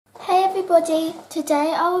everybody,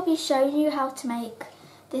 today I will be showing you how to make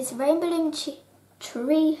this rainbow loom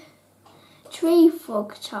tree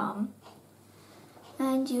frog charm,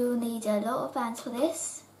 and you'll need a lot of bands for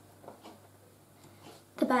this.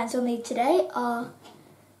 The bands you'll need today are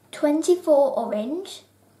 24 orange.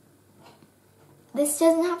 This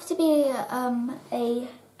doesn't have to be a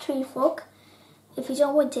tree frog. If you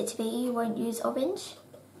don't want it to be, you won't use orange.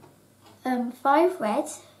 5 red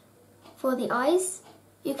for the eyes.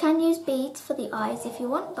 You can use beads for the eyes if you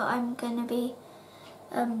want, but I'm going to be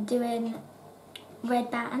doing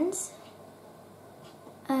red bands,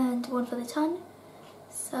 and 1 for the tongue.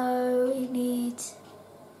 So you need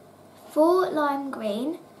 4 lime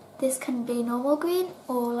green. This can be normal green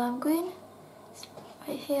or lime green. It's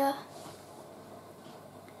right here.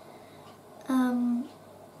 And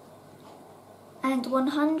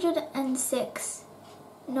 106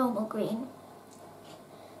 normal green.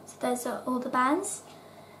 So those are all the bands.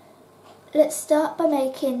 Let's start by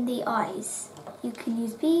making the eyes. You can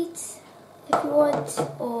use beads if you want,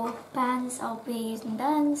 or bands. I'll be using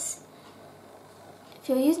bands. If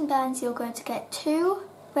you're using bands, you're going to get 2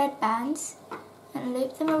 red bands and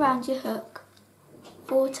loop them around your hook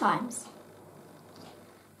 4 times.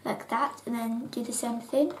 Like that, and then do the same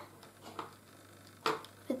thing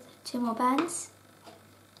with 2 more bands.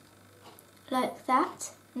 Like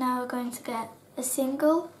that. Now we're going to get a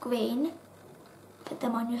single green, put it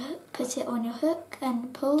on your hook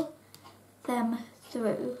and pull them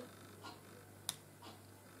through.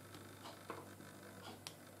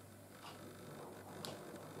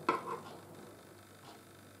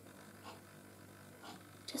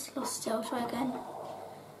 Just lost it, I'll try again.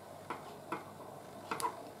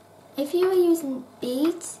 If you were using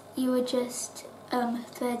beads, you would just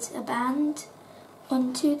thread a band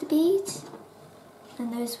onto the beads,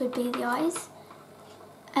 and those would be the eyes.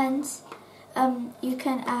 And you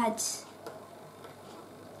can add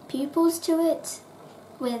pupils to it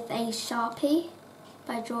with a Sharpie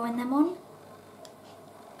by drawing them on.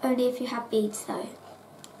 Only if you have beads though.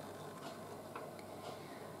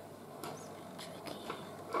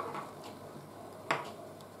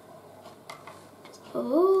 Just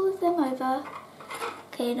pull all of them over.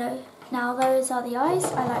 Okay, now those are the eyes.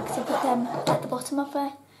 I like to put them at the bottom of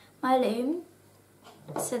my loom,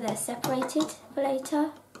 so they're separated for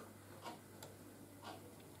later.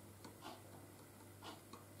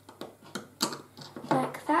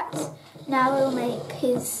 Like that. Now we'll make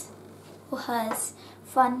his or hers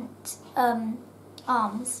front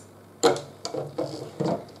arms.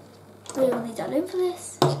 We will need our loom for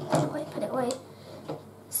this. Put it away.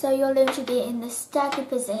 So your loom should be in the staggered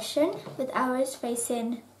position with arrows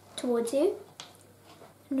facing towards you.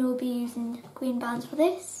 And we'll be using green bands for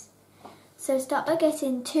this. So start by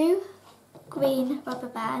getting 2 green rubber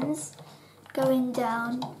bands, going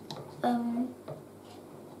down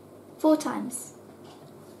 4 times.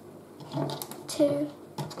 2,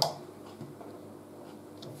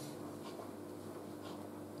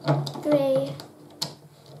 3,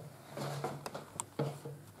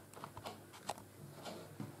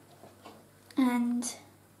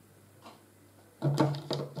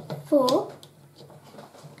 4.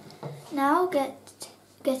 Now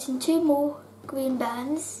getting 2 more green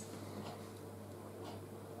bands,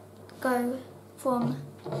 go from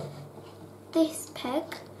this peg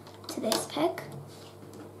to this peg,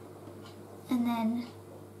 and then,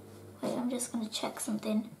 wait, I'm just going to check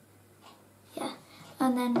something. Yeah,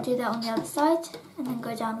 and then do that on the other side, and then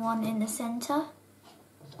go down 1 in the centre,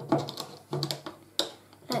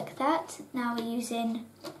 like that. Now we're using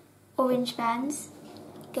orange bands.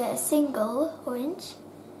 Get a single orange,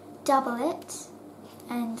 double it,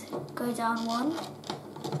 and go down 1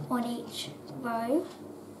 on each row,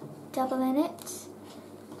 double in it,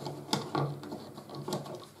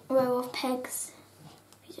 row of pegs,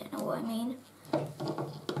 if you don't know what I mean.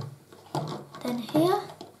 Then here,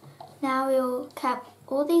 now we'll cap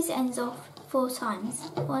all these ends off 4 times.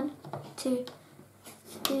 1, 2,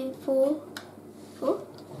 3, 4,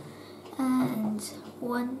 and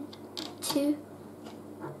 1, 2,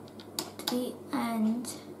 3, and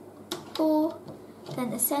 4. Then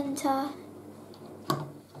the centre,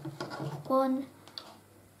 1,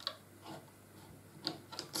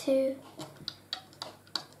 2,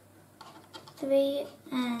 3,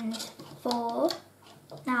 and 4.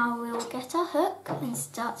 Now we'll get our hook and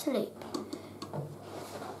start to loop.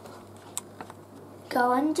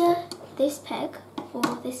 Go under this peg,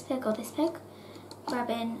 or this peg, or this peg,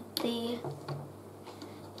 grabbing the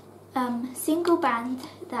single band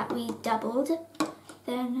that we doubled.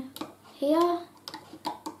 Then here,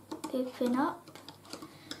 open up,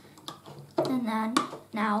 and then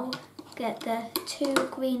now get the 2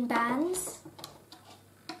 green bands,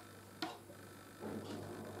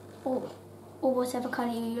 or whatever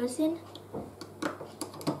colour you're using.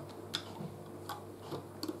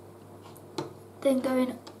 Then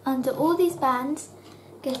going under all these bands,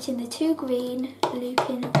 getting the 2 green,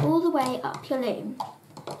 looping all the way up your loom.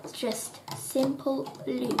 It's just simple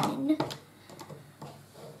looming.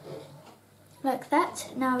 Like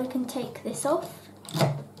that. Now we can take this off.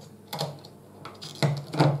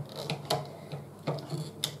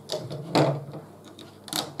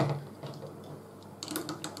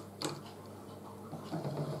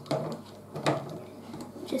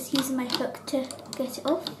 Just using my hook to get it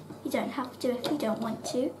off. You don't have to if you don't want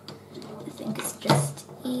to. I think it's just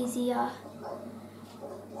easier.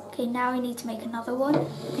 Okay, now we need to make another one.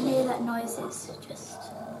 You can hear that noise, it's just...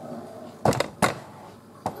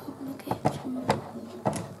 Okay,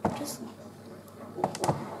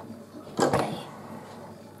 okay.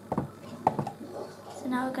 So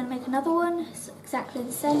now we're going to make another one. It's exactly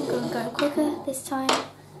the same, going to go quicker this time.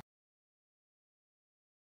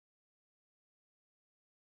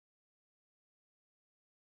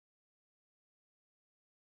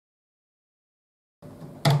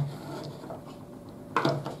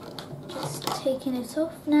 Taking it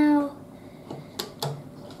off now.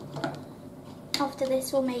 After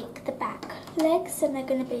this we'll make the back legs, and they're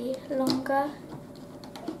going to be longer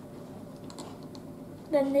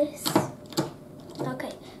than this.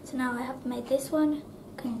 Okay, so now I have made this one. You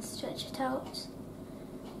can stretch it out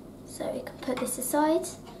so you can put this aside.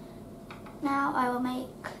 Now I will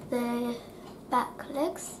make the back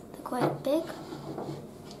legs. They're quite big.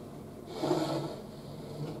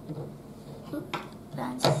 Oop,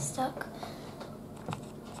 bands are stuck.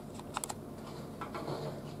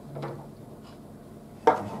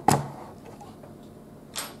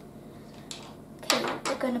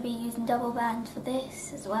 Going to be using double band for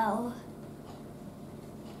this as well.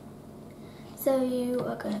 So you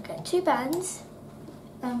are going to get 2 bands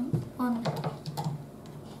on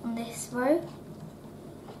this row,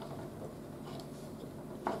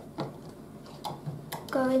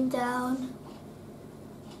 going down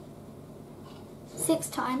 6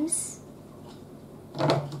 times,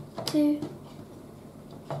 2,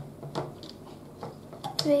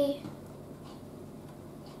 3,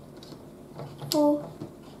 4,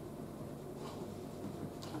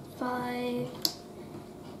 5,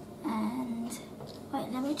 and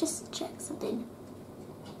wait, let me just check something.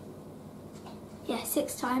 Yeah,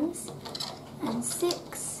 6 times, and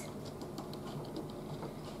 6.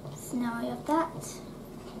 So now I have that.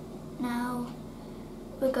 Now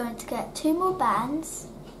we're going to get 2 more bands.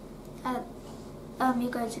 You're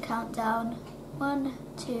going to count down 1,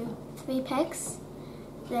 2, 3 pegs.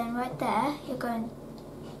 Then right there, you're going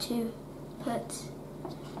to put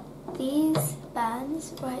these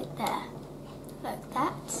bands right there, like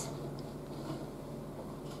that.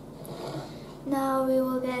 Now we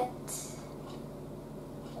will get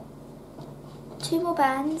 2 more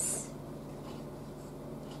bands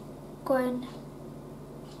going,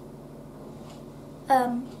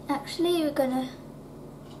 actually we're going to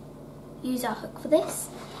use our hook for this.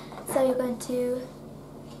 So you're going to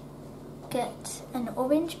get an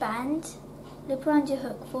orange band, loop around your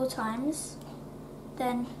hook 4 times,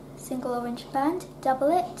 then single orange band,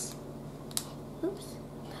 double it, oops,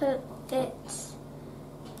 put it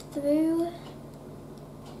through,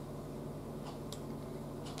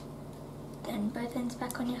 then both ends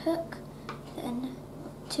back on your hook, then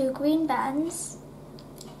 2 green bands,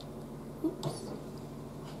 oops,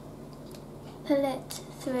 pull it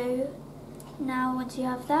through. Now once you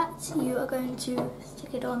have that, you are going to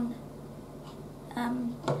stick it on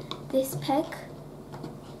this peg,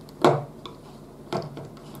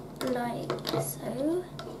 like so.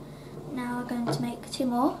 Now we're going to make 2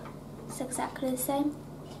 more. It's exactly the same.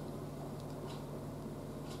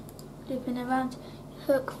 Looping around your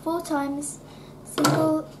hook 4 times,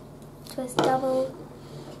 single, twist, double,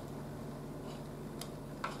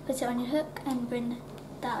 put it on your hook and bring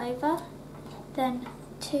that over. Then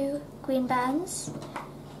 2 green bands,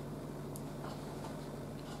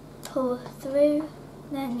 pull through,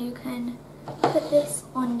 then you can put this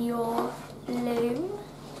on your loom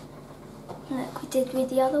like we did with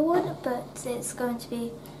the other one, but it's going to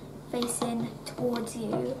be facing towards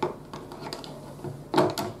you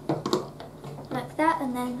like that.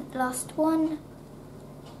 And then last one,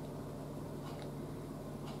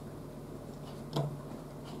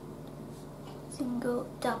 single,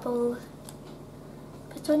 double,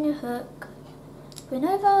 put on your hook, bring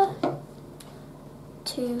over,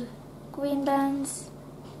 2 green bands,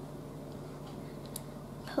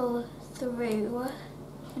 pull through.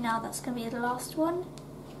 Now that's going to be the last one.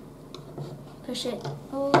 push it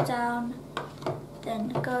all down, then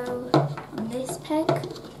go on this peg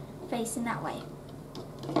facing that way.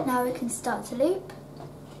 Now we can start to loop.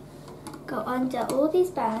 Go under all these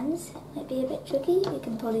bands. Might be a bit tricky, you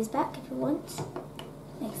can pull these back if you want,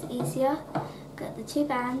 makes it easier. Get the 2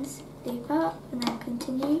 bands, loop up, and then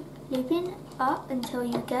continue looping up until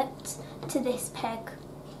you get to this peg.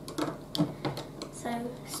 So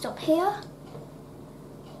stop here,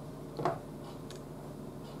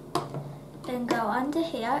 then go under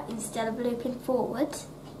here. Instead of looping forward,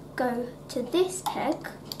 go to this peg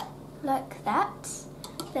like that,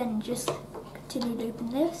 then just continue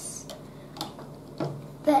looping this.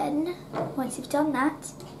 Then once you've done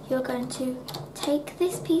that, you're going to take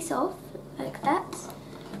this piece off like that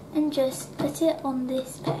and just put it on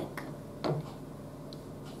this peg.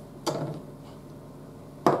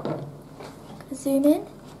 Zoom in.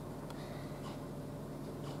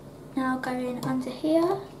 Now going under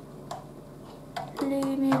here,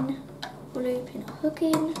 looming, looping,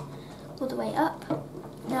 hooking all the way up.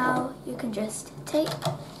 Now you can just take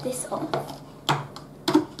this off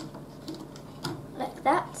like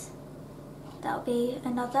that. That'll be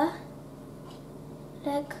another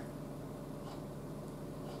leg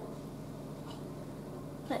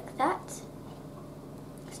like that.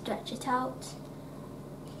 Stretch it out.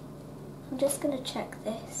 I'm just going to check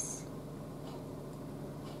this.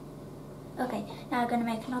 Okay, now I'm going to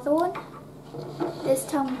make another one. This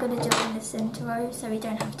time I'm going to do it in the centre row so we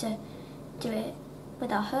don't have to do it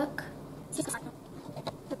with our hook.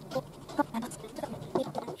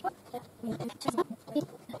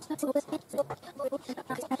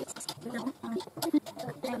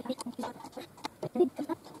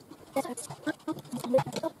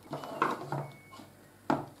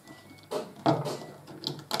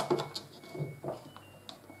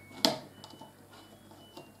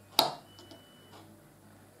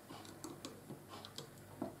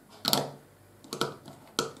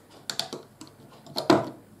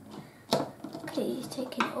 Okay,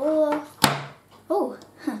 taking it all off. Oh,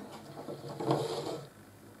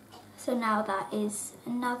 So now that is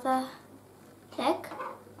another leg.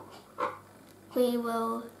 We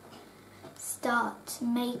will start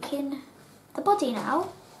making the body now.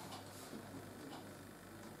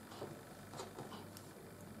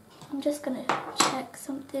 I'm just going to check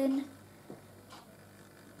something.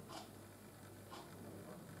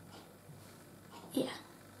 Yeah.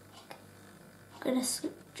 I'm going to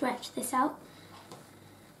stretch this out.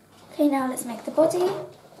 Okay, now let's make the body.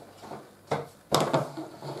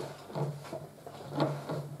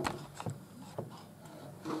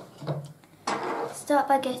 Start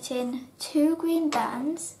by getting 2 green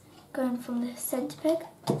bands going from the centre peg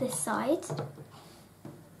to this side.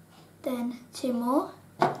 Then 2 more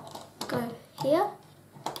go here.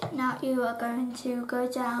 Now you are going to go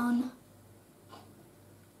down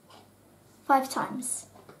 5 times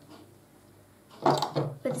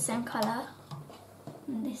with the same colour.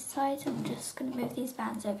 On this side, I'm just going to move these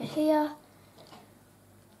bands over here.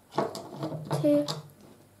 2,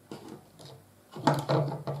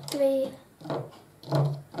 3,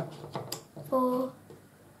 4,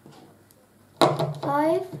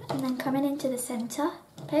 5, and then coming into the centre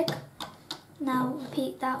peg. Now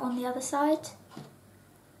repeat that on the other side.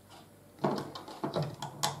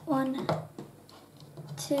 1,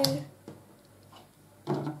 2,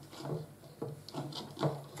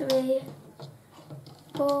 3,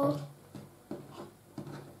 4,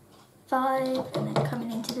 5, and then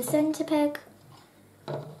coming into the centre peg.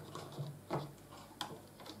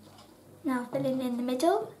 Now filling in the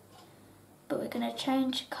middle, but we're going to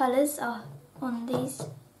change colours on these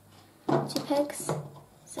 2 pegs.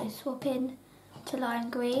 So swap in to lime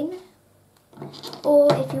green,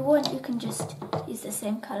 or if you want you can just use the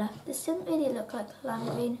same colour. This doesn't really look like lime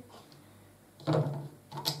green,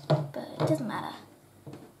 but it doesn't matter.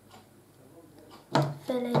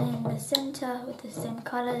 Filling in the centre with the same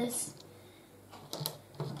colours.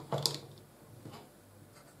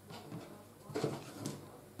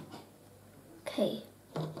 Okay,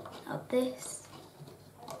 now this.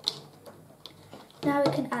 Now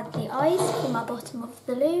we can add the eyes from our bottom of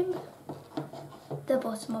the loom, the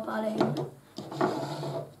bottom of our loom.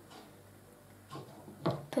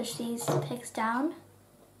 Push these pegs down.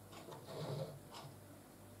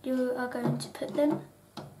 You are going to put them,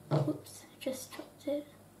 oops, just dropped it,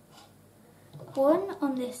 1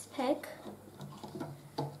 on this peg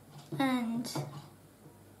and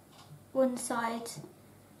 1 side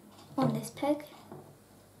on this peg.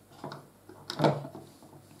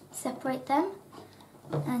 Separate them,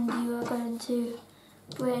 and you are going to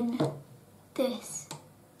bring this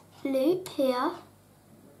loop here,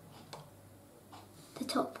 the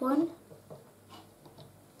top one,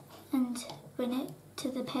 bring it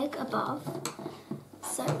to the peg above,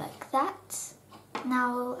 so like that.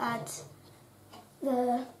 Now we'll add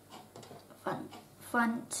the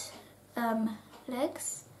front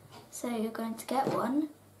legs. So you're going to get one,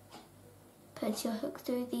 put your hook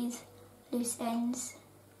through these loose ends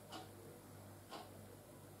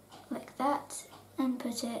like that, and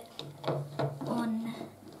put it on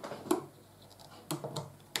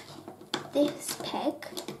this peg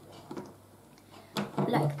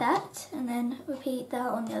like that, and then repeat that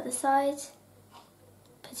on the other side.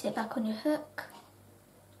 Put it back on your hook,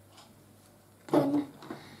 then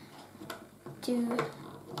do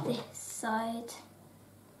this side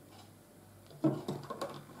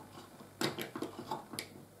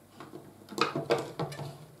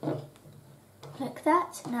like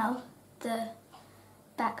that. Now the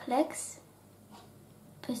back legs,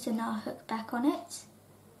 putting our hook back on it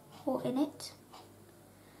or in it,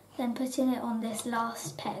 then putting it on this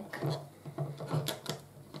last peg.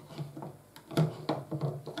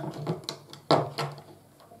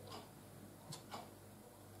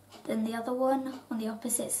 Then the other one on the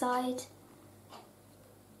opposite side.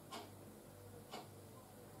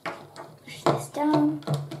 Push this down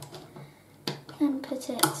and put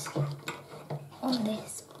it on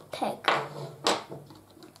this peg.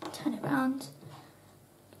 Turn it round.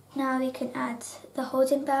 Now you can add the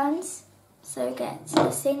holding bands. So get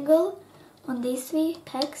a single on these 3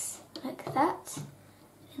 pegs like that,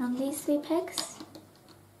 and on these 3 pegs,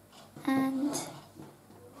 and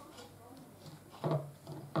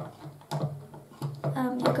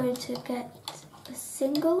you're going to get a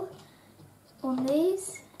single on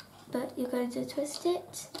these, but you're going to twist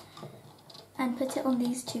it and put it on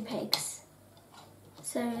these 2 pegs.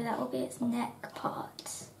 So that will be its neck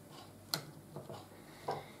part.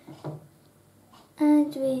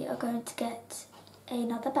 And we are going to get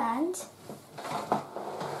another band.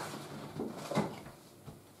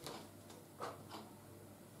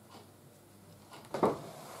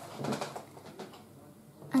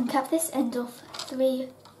 And cap this end off 3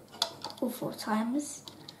 or 4 times.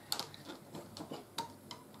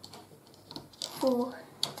 4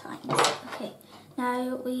 times. Okay,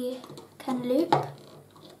 now we can loop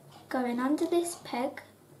going under this peg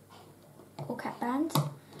or cap band.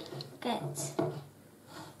 Get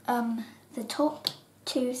the top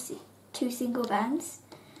two single bands,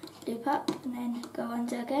 loop up, and then go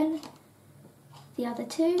under again. The other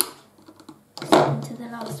 2 into the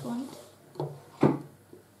last one.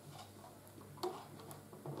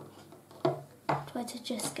 Try to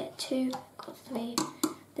just get 2, got 3.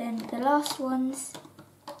 Then the last ones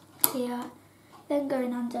here. Then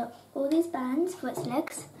going under all these bands for its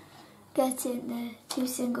legs, getting the 2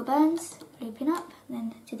 single bands, looping up, and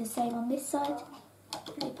then do the same on this side,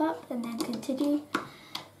 loop up, and then continue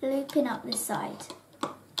looping up this side.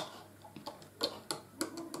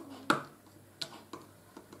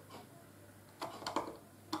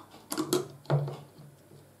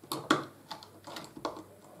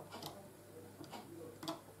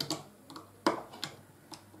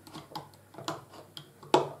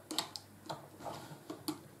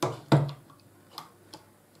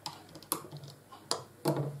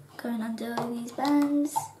 Going under all these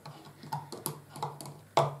bands,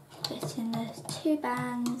 getting the 2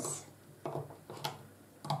 bands.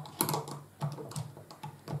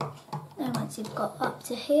 Then once you've got up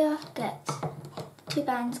to here, get 2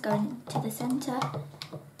 bands going to the centre.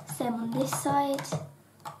 Same on this side.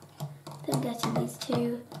 Then getting these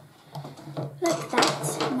 2 like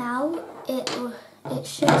that. Now it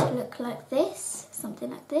should look like this,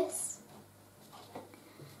 something like this.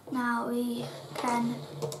 Now we can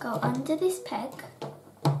go under this peg,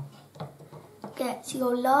 get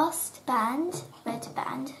your last band, red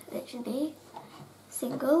band literally,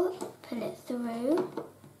 single, pull it through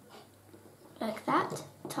like that,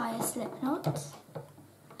 tie a slip knot,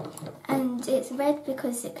 and it's red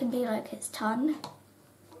because it can be like its tongue.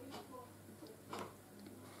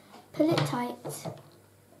 Pull it tight.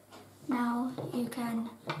 Now you can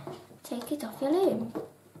take it off your loom.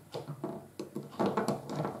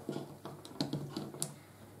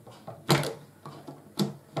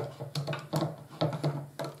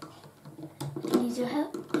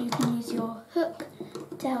 You can use your hook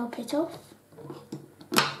to help it off.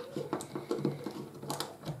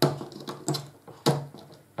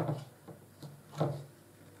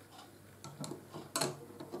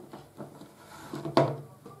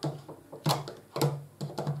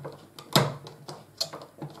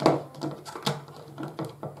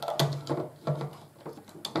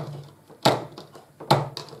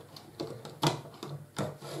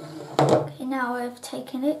 Okay, now I've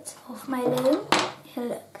taken it off my loom. It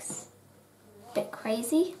looks a bit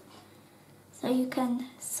crazy, so you can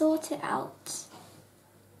sort it out.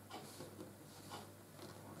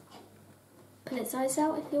 Pull its eyes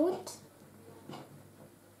out if you want.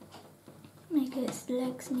 Make its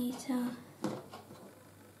legs neater.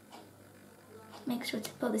 Make sure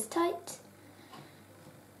to pull this tight.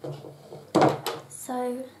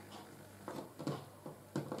 So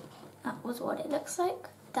that was what it looks like.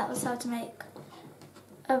 That was how to make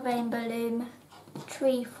a Rainbow Loom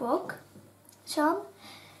tree frog charm.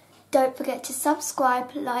 Don't forget to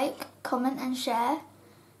subscribe, like, comment and share.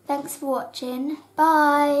 Thanks for watching.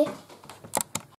 Bye!